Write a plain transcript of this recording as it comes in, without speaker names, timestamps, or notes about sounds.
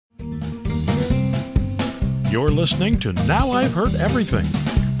You're listening to Now I've Heard Everything,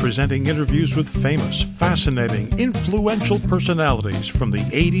 presenting interviews with famous, fascinating, influential personalities from the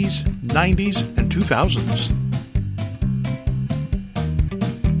 80s, 90s, and 2000s.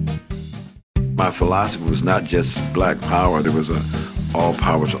 My philosophy was not just black power. There was a all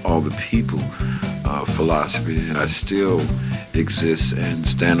power to all the people philosophy, and I still exist and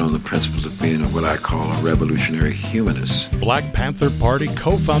stand on the principles of being what I call a revolutionary humanist. Black Panther Party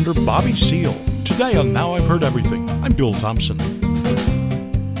co-founder Bobby Seale. Today on Now I've Heard Everything, I'm Bill Thompson.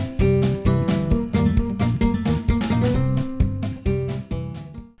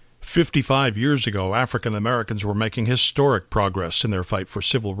 55 years ago, African Americans were making historic progress in their fight for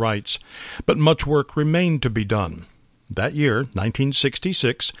civil rights, but much work remained to be done. That year,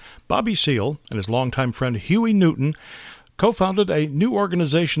 1966, Bobby Seale and his longtime friend Huey Newton co-founded a new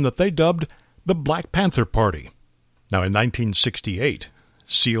organization that they dubbed the Black Panther Party. Now, in 1968,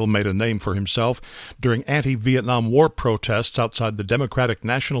 Seale made a name for himself during anti-Vietnam War protests outside the Democratic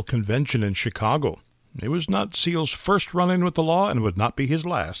National Convention in Chicago. It was not Seale's first run-in with the law and would not be his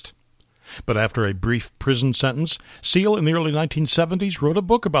last. But after a brief prison sentence, Seale in the early 1970s wrote a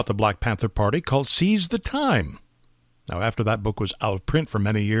book about the Black Panther Party called Seize the Time. Now, after that book was out of print for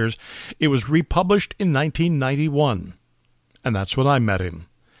many years, it was republished in 1991. And that's when I met him.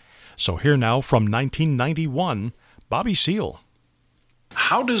 So here now from 1991, Bobby Seale.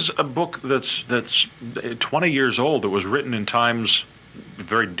 How does a book that's 20 years old, that was written in times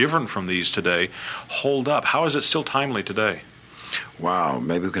very different from these today, hold up? How is it still timely today? Wow,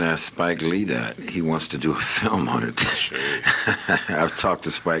 maybe we can ask Spike Lee that. He wants to do a film on it. I've talked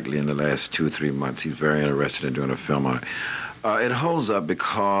to Spike Lee in the last 2 or 3 months. He's very interested in doing a film on it. It holds up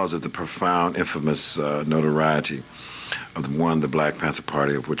because of the profound, infamous notoriety of the Black Panther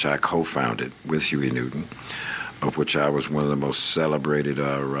Party, of which I co-founded with Huey Newton, of which I was one of the most celebrated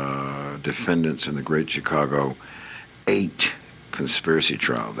defendants in the Great Chicago 8 conspiracy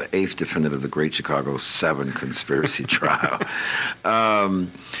trial, the 8th defendant of the Great Chicago 7 conspiracy trial.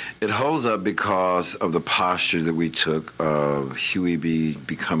 It holds up because of the posture that we took of Huey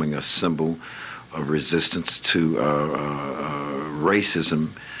becoming a symbol of resistance to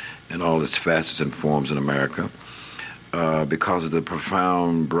racism in all its facets and forms in America, because of the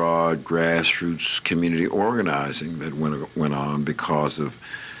profound, broad, grassroots community organizing that went on, because of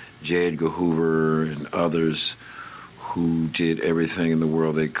J. Edgar Hoover and others who did everything in the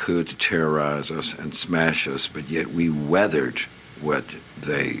world they could to terrorize us and smash us, but yet we weathered what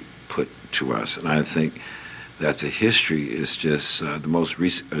they put to us. And I think that the history is just the most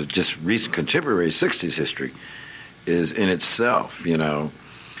recent contemporary 60s history is in itself,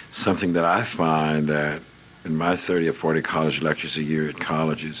 something that I find that in my 30 or 40 college lectures a year at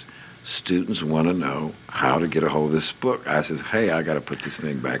colleges, students want to know how to get a hold of this book. I says, hey, I got to put this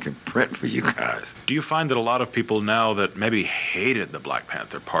thing back in print for you guys. Do you find that a lot of people now that maybe hated the Black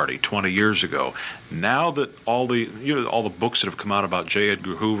Panther Party 20 years ago, now that all the books that have come out about J.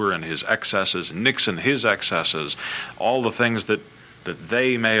 Edgar Hoover and his excesses, Nixon, his excesses, all the things that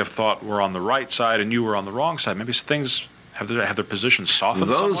they may have thought were on the right side and you were on the wrong side, maybe things have their positions softened?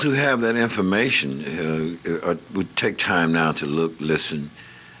 Those who have that information would take time now to look, listen,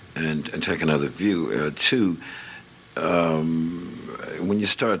 and take another view. Two, when you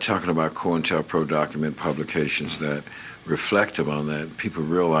start talking about COINTELPRO document publications that reflective on that, people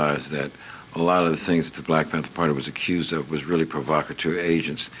realize that a lot of the things that the Black Panther Party was accused of was really provocateur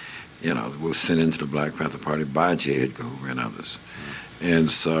agents, that were sent into the Black Panther Party by J. Edgar Hoover and others.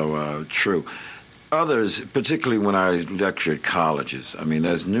 And so, true. Others, particularly when I lecture at colleges,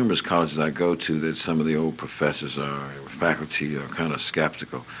 there's numerous colleges I go to that some of the old professors or faculty are kind of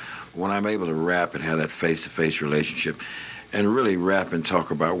skeptical. When I'm able to rap and have that face-to-face relationship and really rap and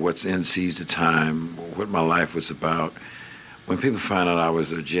talk about what's in Seize the Time, what my life was about, when people find out I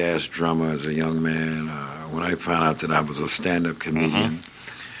was a jazz drummer as a young man, when I found out that I was a stand-up comedian,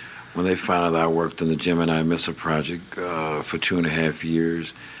 when they found out that I worked on the Gemini Missile Project for 2.5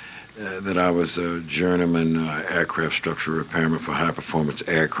 years, that I was a journeyman aircraft structural repairman for high-performance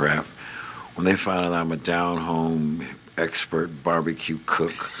aircraft, when they found out I'm a down-home expert barbecue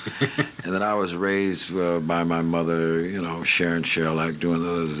cook, and that I was raised by my mother, Sharon Sherlock, doing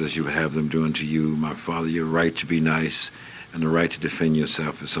others as you would have them doing to you. My father, your right to be nice and the right to defend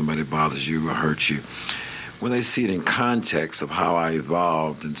yourself if somebody bothers you or hurts you. When they see it in context of how I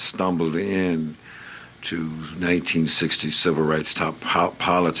evolved and stumbled in to 1960s civil rights top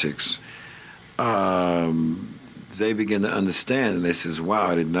politics, they begin to understand, and they says, wow,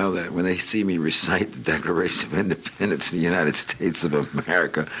 I didn't know that. When they see me recite the Declaration of Independence in the United States of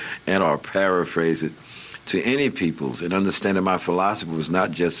America and or paraphrase it to any peoples, and understand that my philosophy was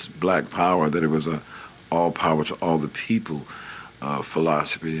not just black power, that it was a all power to all the people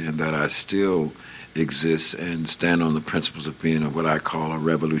philosophy, and that I still exist and stand on the principles of being what I call a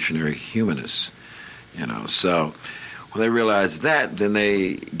revolutionary humanist. So when they realize that, then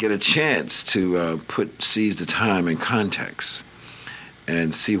they get a chance to seize the time and context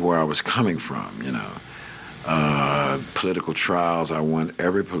and see where I was coming from. Political trials, I won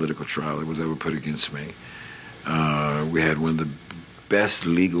every political trial that was ever put against me. We had one of the best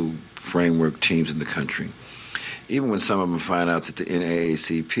legal framework teams in the country. Even when some of them find out that the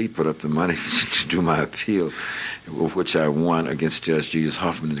NAACP put up the money to do my appeal, of which I won against Judge Julius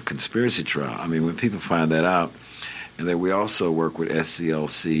Hoffman in the conspiracy trial. I mean, when people find that out, and then we also work with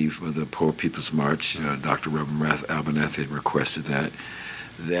SCLC for the Poor People's March. Dr. Reverend Abernathy had requested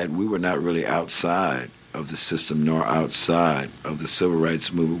that we were not really outside of the system nor outside of the civil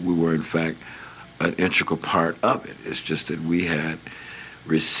rights movement. We were, in fact, an integral part of it. It's just that we had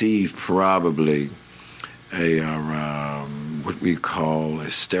received probably what we call a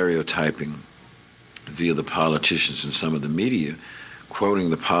stereotyping via the politicians and some of the media, quoting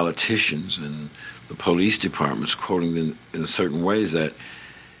the politicians and the police departments, quoting them in certain ways that,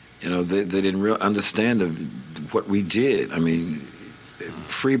 they didn't really understand what we did. I mean,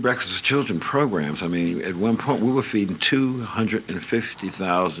 free breakfast for children programs. I mean, at one point we were feeding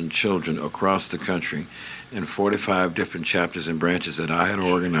 250,000 children across the country in 45 different chapters and branches that I had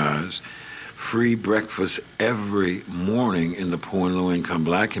organized. Free breakfast every morning in the poor and low-income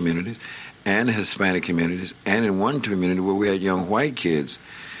black communities and Hispanic communities, and in one community where we had young white kids.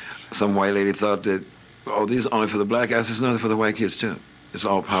 Some white lady thought that, these are only for the black guys. It's not for the white kids, too. It's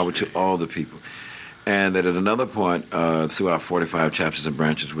all power to all the people. And that at another point, through our 45 chapters and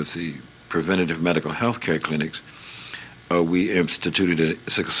branches with the preventative medical health care clinics, we instituted a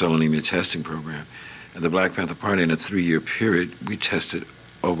sickle cell anemia testing program. And the Black Panther Party, in a 3-year period, we tested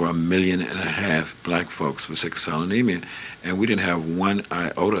over 1.5 million black folks with sickle cell anemia, and we didn't have one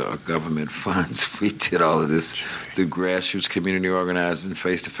iota of government funds. We did all of this through grassroots community organizing,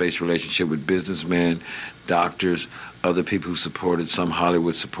 face-to-face relationship with businessmen, doctors, other people who supported, some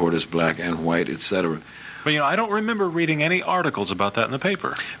Hollywood supporters, black and white, etc. But, I don't remember reading any articles about that in the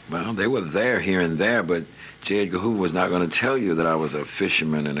paper. Well, they were there here and there, but J. Edgar Hoover was not going to tell you that I was a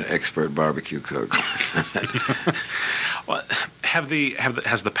fisherman and an expert barbecue cook. Well,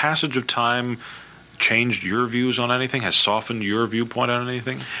 has the passage of time changed your views on anything? Has softened your viewpoint on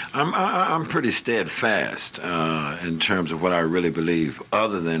anything? I'm pretty steadfast in terms of what I really believe,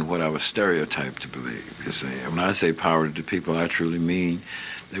 other than what I was stereotyped to believe. You see, when I say power to the people, I truly mean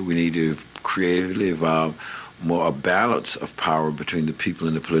that we need to creatively evolve a balance of power between the people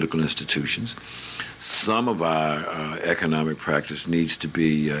and the political institutions. Some of our economic practice needs to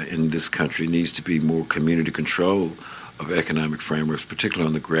be, in this country, needs to be more community control of economic frameworks, particularly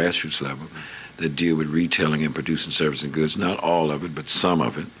on the grassroots level, that deal with retailing and producing services and goods. Not all of it, but some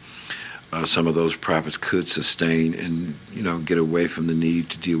of it. Some of those profits could sustain and, get away from the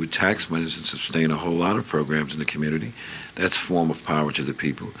need to deal with tax monies and sustain a whole lot of programs in the community. That's a form of power to the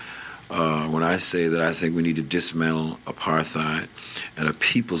people. When I say that I think we need to dismantle apartheid and a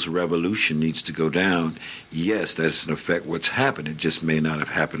people's revolution needs to go down, yes, that's in effect what's happened. It just may not have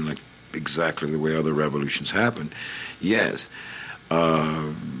happened like exactly the way other revolutions happen. Yes.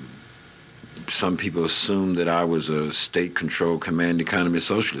 Some people assume that I was a state-controlled command economy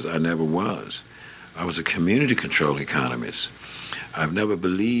socialist. I never was. I was a community-controlled economist. I've never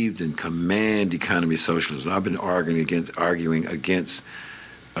believed in command economy socialism. I've been arguing against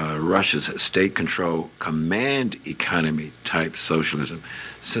Russia's state-controlled command economy type socialism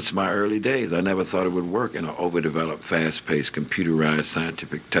since my early days. I never thought it would work in an overdeveloped, fast-paced, computerized,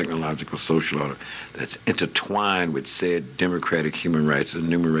 scientific, technological social order that's intertwined with said democratic human rights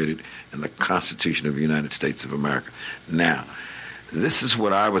enumerated in the Constitution of the United States of America. Now, this is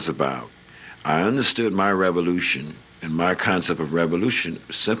what I was about. I understood my revolution, and my concept of revolution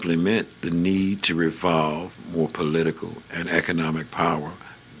simply meant the need to revolve more political and economic power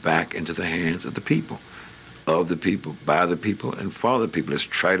back into the hands of the people, by the people, and for the people. As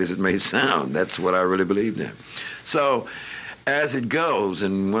trite as it may sound, that's what I really believed in. So, as it goes,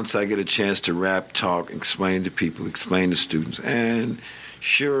 and once I get a chance to rap, talk, explain to people, explain to students, and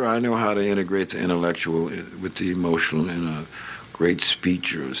sure, I know how to integrate the intellectual with the emotional in a great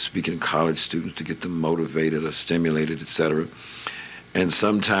speech or speaking to college students to get them motivated or stimulated, etc. And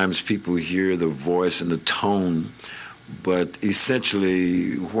sometimes people hear the voice and the tone, but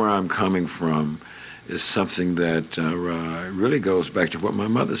essentially where I'm coming from is something that really goes back to what my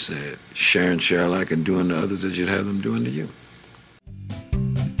mother said: share and share alike, and doing to others as you'd have them doing to you.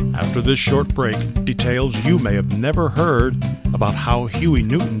 After this short break, details you may have never heard about how Huey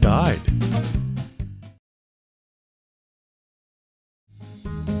Newton died.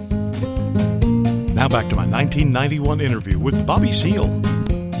 Now back to my 1991 interview with Bobby Seale.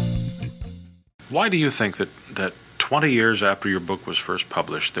 Why do you think that 20 years after your book was first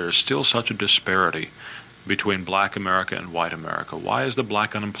published, there is still such a disparity between black America and white America? Why is the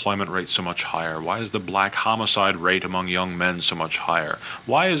black unemployment rate so much higher? Why is the black homicide rate among young men so much higher?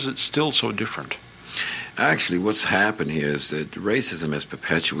 Why is it still so different? Actually, what's happened here is that racism has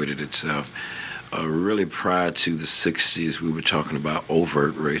perpetuated itself. Really prior to the 60s, we were talking about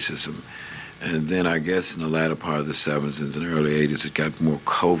overt racism. And then I guess in the latter part of the 70s and the early 80s, it got more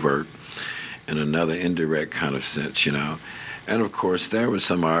covert in another indirect kind of sense, you know. And, of course, there were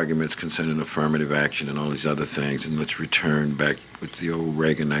some arguments concerning affirmative action and all these other things, and let's return back with the old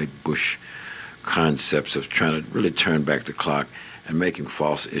Reaganite Bush concepts of trying to really turn back the clock and making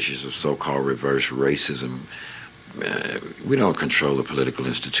false issues of so-called reverse racism. We don't control the political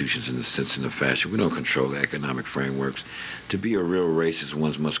institutions in the sense and the fashion. We don't control the economic frameworks. To be a real racist,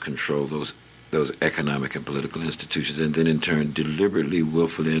 one must control those economic and political institutions, and then in turn deliberately,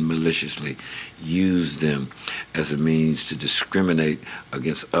 willfully, and maliciously use them as a means to discriminate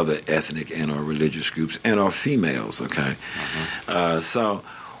against other ethnic and or religious groups and or females, okay? So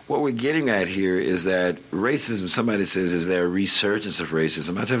what we're getting at here is that racism, somebody says, is there a resurgence of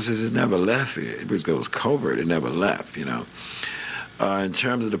racism? I tell them, says it's never left here. It goes covert, it never left, you know. In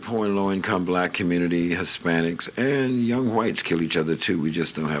terms of the poor and low-income black community, Hispanics, and young whites kill each other too. We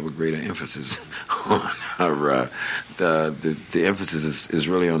just don't have a greater emphasis on our, the emphasis is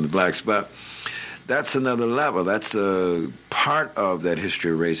really on the blacks. But that's another level. That's a part of that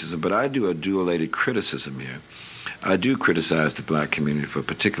history of racism. But I do a dual-layered criticism here. I do criticize the black community for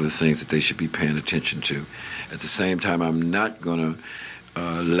particular things that they should be paying attention to. At the same time, I'm not going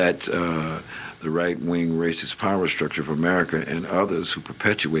to let the right-wing racist power structure of America and others who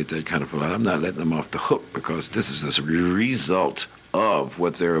perpetuate that kind of philosophy, I'm not letting them off the hook, because this is a result of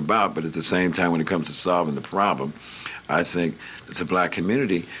what they're about. But at the same time, when it comes to solving the problem, I think that the black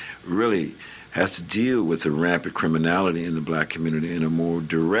community really has to deal with the rampant criminality in the black community in a more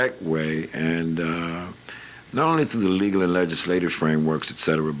direct way, and not only through the legal and legislative frameworks, et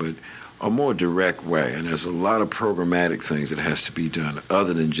cetera, but a more direct way. And there's a lot of programmatic things that has to be done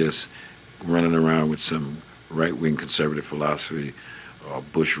other than just running around with some right-wing conservative philosophy or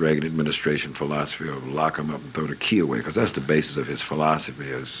Bush-Reagan administration philosophy of lock them up and throw the key away, because that's the basis of his philosophy,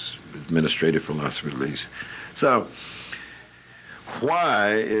 his administrative philosophy at least. So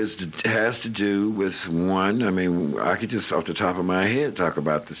why has to do with one, I mean, I could just off the top of my head talk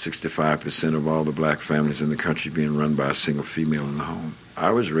about the 65% of all the black families in the country being run by a single female in the home.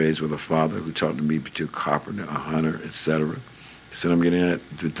 I was raised with a father who taught me to be a carpenter, a hunter, etc. So I'm getting at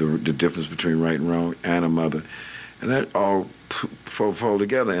the difference between right and wrong, and a mother. And that all fold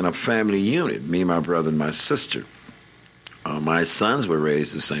together in a family unit, me, my brother, and my sister. My sons were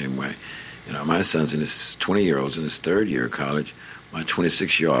raised the same way. You know, my son's in his 20-year-old's in his third year of college. My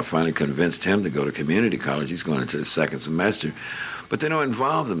 26-year-old, I finally convinced him to go to community college. He's going into his second semester. But they don't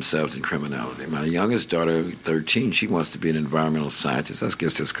involve themselves in criminality. My youngest daughter, 13, she wants to be an environmental scientist. I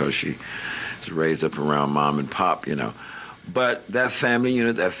guess that's because she was raised up around mom and pop, you know. But that family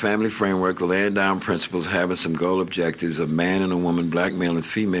unit, that family framework, laying down principles, having some goal objectives, a man and a woman, black male and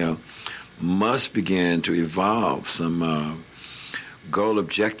female, must begin to evolve some goal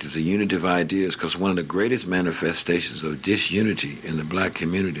objectives, a unity of ideas, because one of the greatest manifestations of disunity in the black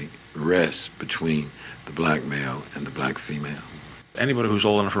community rests between the black male and the black female. Anybody who's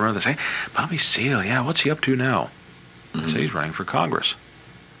old enough to remember, they say, Bobby Seale, yeah, what's he up to now? I say he's running for Congress.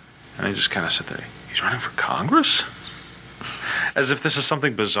 And I just kind of sit there, he's running for Congress? As if this is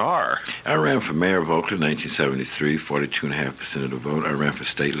something bizarre. I ran for mayor of Oakland in 1973, 42.5% of the vote. I ran for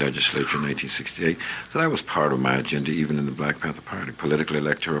state legislature in 1968. So that was part of my agenda, even in the Black Panther Party. Political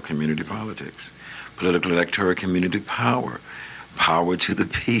electoral community politics. Political electoral community power. Power to the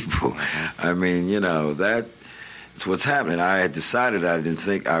people. I mean, you know, that's what's happening. I had decided I didn't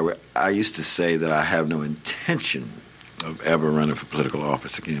think I used to say that I have no intention of ever running for political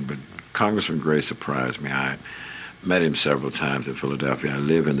office again, but Congressman Gray surprised me. I met him several times in Philadelphia. I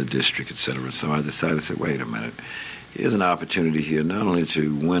live in the district, etc. So I decided to say, wait a minute. Here's an opportunity here not only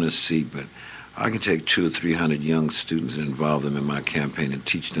to win a seat, but I can take 200 or 300 young students and involve them in my campaign and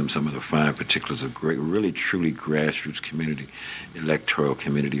teach them some of the fine particulars of great, really truly grassroots community, electoral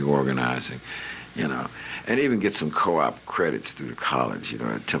community organizing, you know, and even get some co-op credits through the college, you know,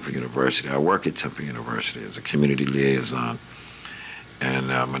 at Temple University. I work at Temple University as a community liaison and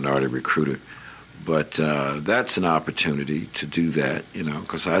a minority recruiter. But that's an opportunity to do that, you know,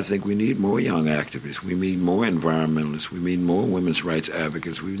 because I think we need more young activists. We need more environmentalists. We need more women's rights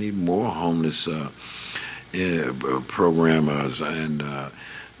advocates. We need more homeless programmers and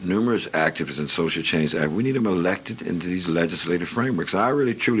numerous activists in social change. We need them elected into these legislative frameworks. I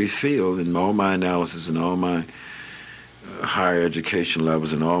really truly feel, in all my analysis and all my higher education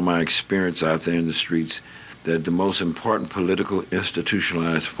levels and all my experience out there in the streets, that the most important political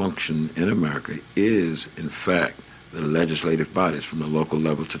institutionalized function in America is, in fact, the legislative bodies from the local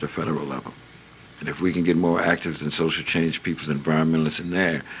level to the federal level. And if we can get more activists and social change peoples and environmentalists in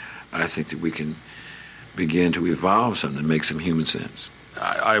there, I think that we can begin to evolve something that makes some human sense.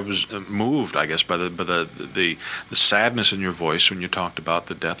 I was moved, I guess, by the sadness in your voice when you talked about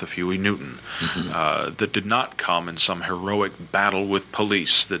the death of Huey Newton. That did not come in some heroic battle with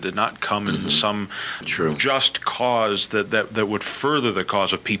police. That did not come in some just cause that would further the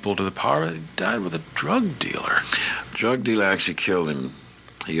cause of people to the power. He died with a drug dealer. Drug dealer actually killed him.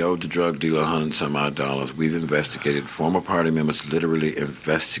 He owed the drug dealer $100-some-odd. We've investigated. Former party members literally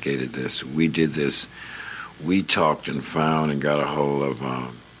investigated this. We did this. We talked and found and got a hold of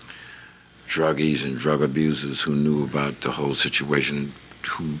druggies and drug abusers who knew about the whole situation.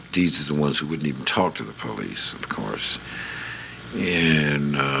 These are the ones who wouldn't even talk to the police, of course.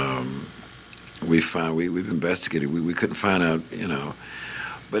 And we found, we've investigated. We couldn't find out,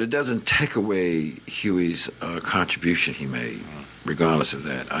 But it doesn't take away Huey's contribution he made, regardless of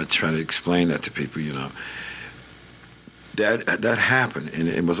that. I try to explain that to people, That happened, and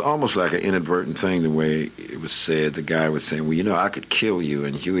it was almost like an inadvertent thing, the way it was said. The guy was saying, well, I could kill you.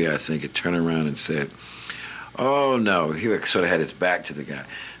 And Huey, I think, had turned around and said, oh, no. Huey sort of had his back to the guy.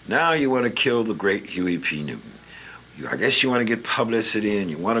 Now you want to kill the great Huey P. Newton. I guess you want to get publicity and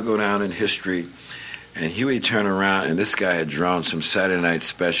you want to go down in history. And Huey turned around, and this guy had drawn some Saturday Night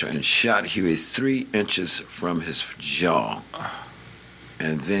Special and shot Huey 3 inches from his jaw,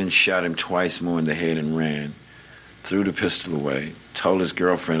 and then shot him twice more in the head and ran. Threw the pistol away, told his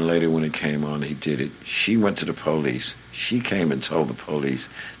girlfriend later when it came on he did it. She went to the police. She came and told the police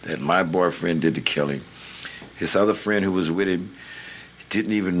that my boyfriend did the killing. His other friend who was with him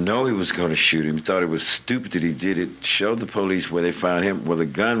didn't even know he was going to shoot him. He thought it was stupid that he did it. Showed the police where they found him, where the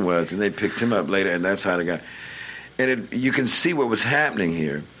gun was, and they picked him up later, and that's how they got. And you can see what was happening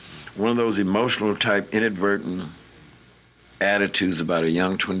here. One of those emotional type inadvertent attitudes about a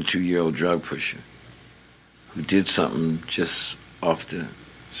young 22-year-old drug pusher who did something just off the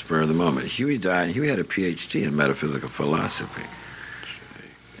spur of the moment. Huey died. Huey had a PhD in metaphysical philosophy.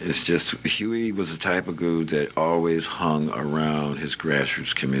 It's just, Huey was the type of dude that always hung around his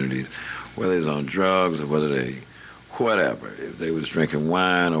grassroots communities, whether they was on drugs or whatever, if they was drinking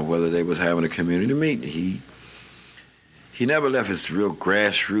wine or whether they was having a community meeting. He never left his real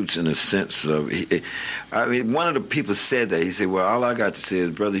grassroots in the sense of, one of the people said that. He said, well, all I got to say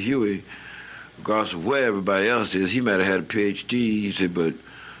is, Brother Huey, regardless of where everybody else is, he might have had a PhD. He said, but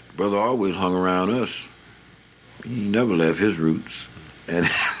brother always hung around us. He never left his roots. And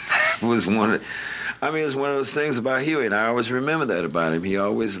it was one of those things about Huey, and I always remember that about him. He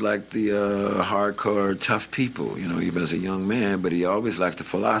always liked the hardcore, tough people, even as a young man, but he always liked to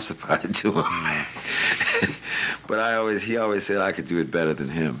philosophize to him. But he always said I could do it better than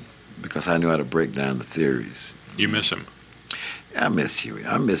him because I knew how to break down the theories. You miss him? I miss Huey.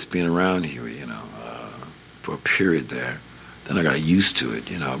 I miss being around Huey, for a period there. Then I got used to it,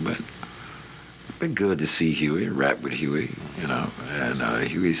 but it's been good to see Huey and rap with Huey, and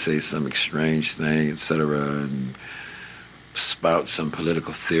Huey say some strange thing, etc., and spout some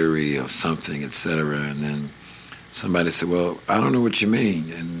political theory or something, etc., and then somebody said, well, I don't know what you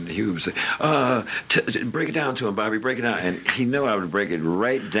mean, and Huey would say, break it down to him, Bobby, break it down, and he knew I would break it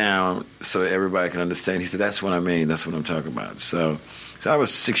right down so everybody can understand. He said, that's what I mean, that's what I'm talking about. So I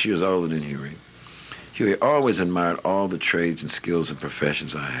was 6 years older than Huey. Huey always admired all the trades and skills and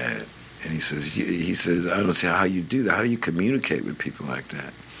professions I had. And he says, I don't see how you do that. How do you communicate with people like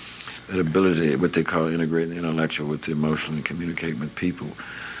that? That ability, what they call integrating the intellectual with the emotional and communicating with people.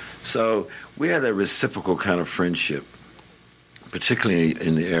 So we had that reciprocal kind of friendship, particularly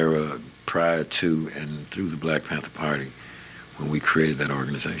in the era prior to and through the Black Panther Party when we created that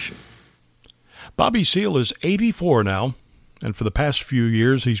organization. Bobby Seale is 84 now, and for the past few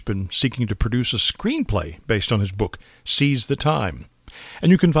years he's been seeking to produce a screenplay based on his book, Seize the Time.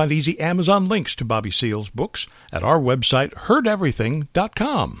 And you can find easy Amazon links to Bobby Seale's books at our website,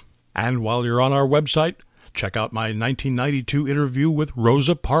 heardeverything.com. And while you're on our website, check out my 1992 interview with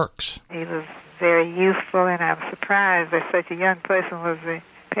Rosa Parks. He was very youthful, and I was surprised that such a young person was the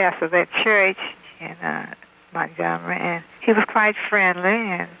pastor of that church in Montgomery. And he was quite friendly,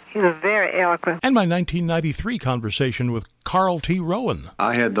 and he was very eloquent. And my 1993 conversation with Carl T. Rowan.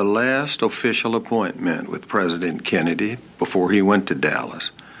 I had the last official appointment with President Kennedy before he went to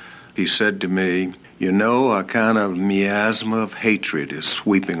Dallas. He said to me, You know, a kind of miasma of hatred is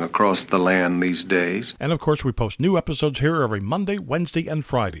sweeping across the land these days. And of course, we post new episodes here every Monday, Wednesday, and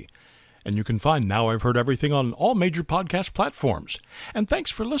Friday. And you can find Now I've Heard Everything on all major podcast platforms. And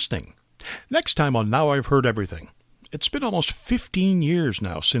thanks for listening. Next time on Now I've Heard Everything. It's been almost 15 years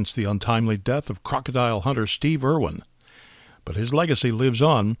now since the untimely death of crocodile hunter Steve Irwin. But his legacy lives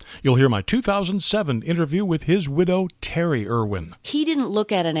on. You'll hear my 2007 interview with his widow, Terry Irwin. He didn't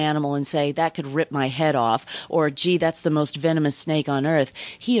look at an animal and say, that could rip my head off, or, gee, that's the most venomous snake on earth.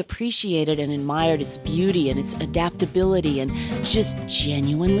 He appreciated and admired its beauty and its adaptability and just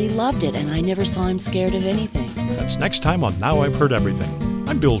genuinely loved it, and I never saw him scared of anything. That's next time on Now I've Heard Everything.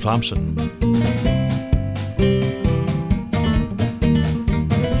 I'm Bill Thompson.